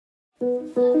Okay,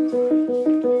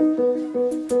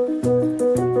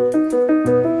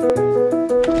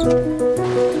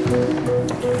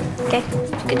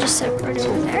 you could just sit right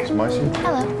over there. It's my seat.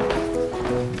 Hello.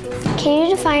 Can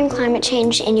you define climate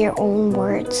change in your own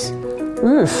words?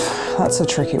 Oof, that's a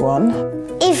tricky one.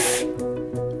 If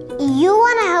you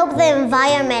want to help the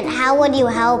environment, how would you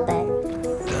help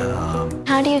it?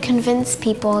 How do you convince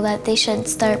people that they should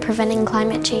start preventing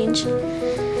climate change?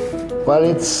 Well,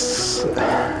 it's...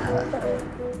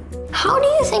 How do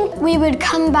you think we would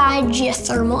combat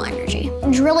geothermal energy?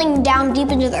 Drilling down deep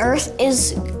into the earth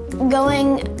is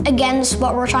going against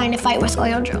what we're trying to fight with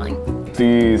oil drilling.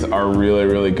 These are really,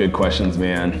 really good questions,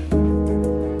 man.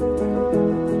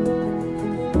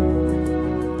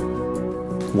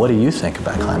 What do you think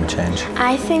about climate change?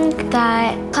 I think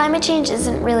that climate change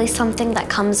isn't really something that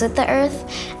comes with the earth.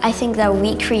 I think that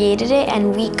we created it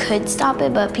and we could stop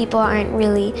it, but people aren't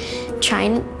really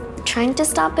trying to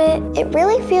stop it. It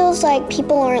really feels like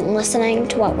people aren't listening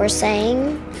to what we're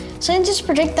saying. Scientists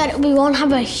predict that we won't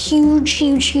have a huge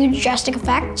drastic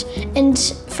effect, and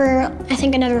for, I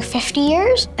think, another 50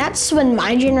 years. That's when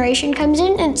my generation comes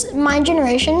in. It's my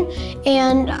generation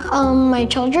and my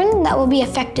children that will be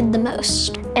affected the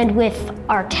most. And with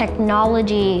our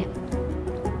technology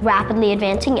rapidly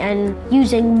advancing and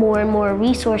using more and more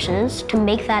resources to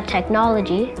make that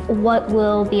technology, what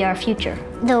will be our future?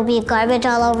 There'll be garbage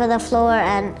all over the floor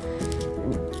and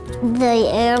the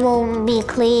air won't be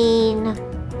clean.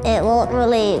 It won't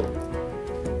really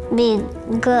be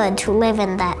good to live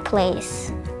in that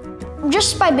place.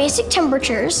 Just by basic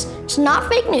temperatures, it's not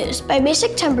fake news, by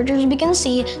basic temperatures we can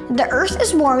see the Earth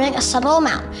is warming a subtle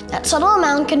amount. That subtle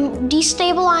amount can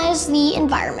destabilize the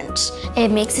environment. It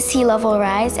makes the sea level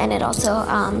rise, and it also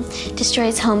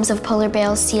destroys homes of polar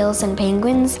bears, seals, and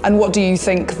penguins. And what do you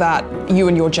think that you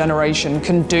and your generation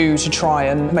can do to try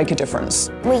and make a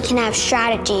difference? We can have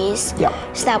strategies Yeah.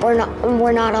 so that we're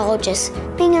not all just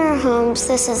being in our homes.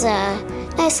 This is a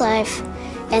nice life,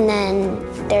 and then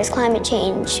there's climate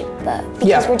change, but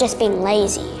because we're just being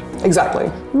lazy. Exactly.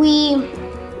 We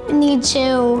need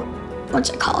to, what's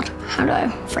it called? How do I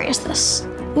phrase this?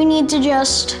 We need to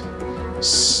just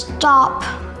stop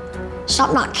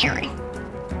not caring.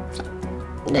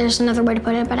 There's another way to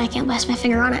put it, but I can't place my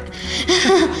finger on it.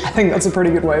 I think that's a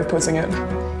pretty good way of putting it.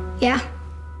 Yeah.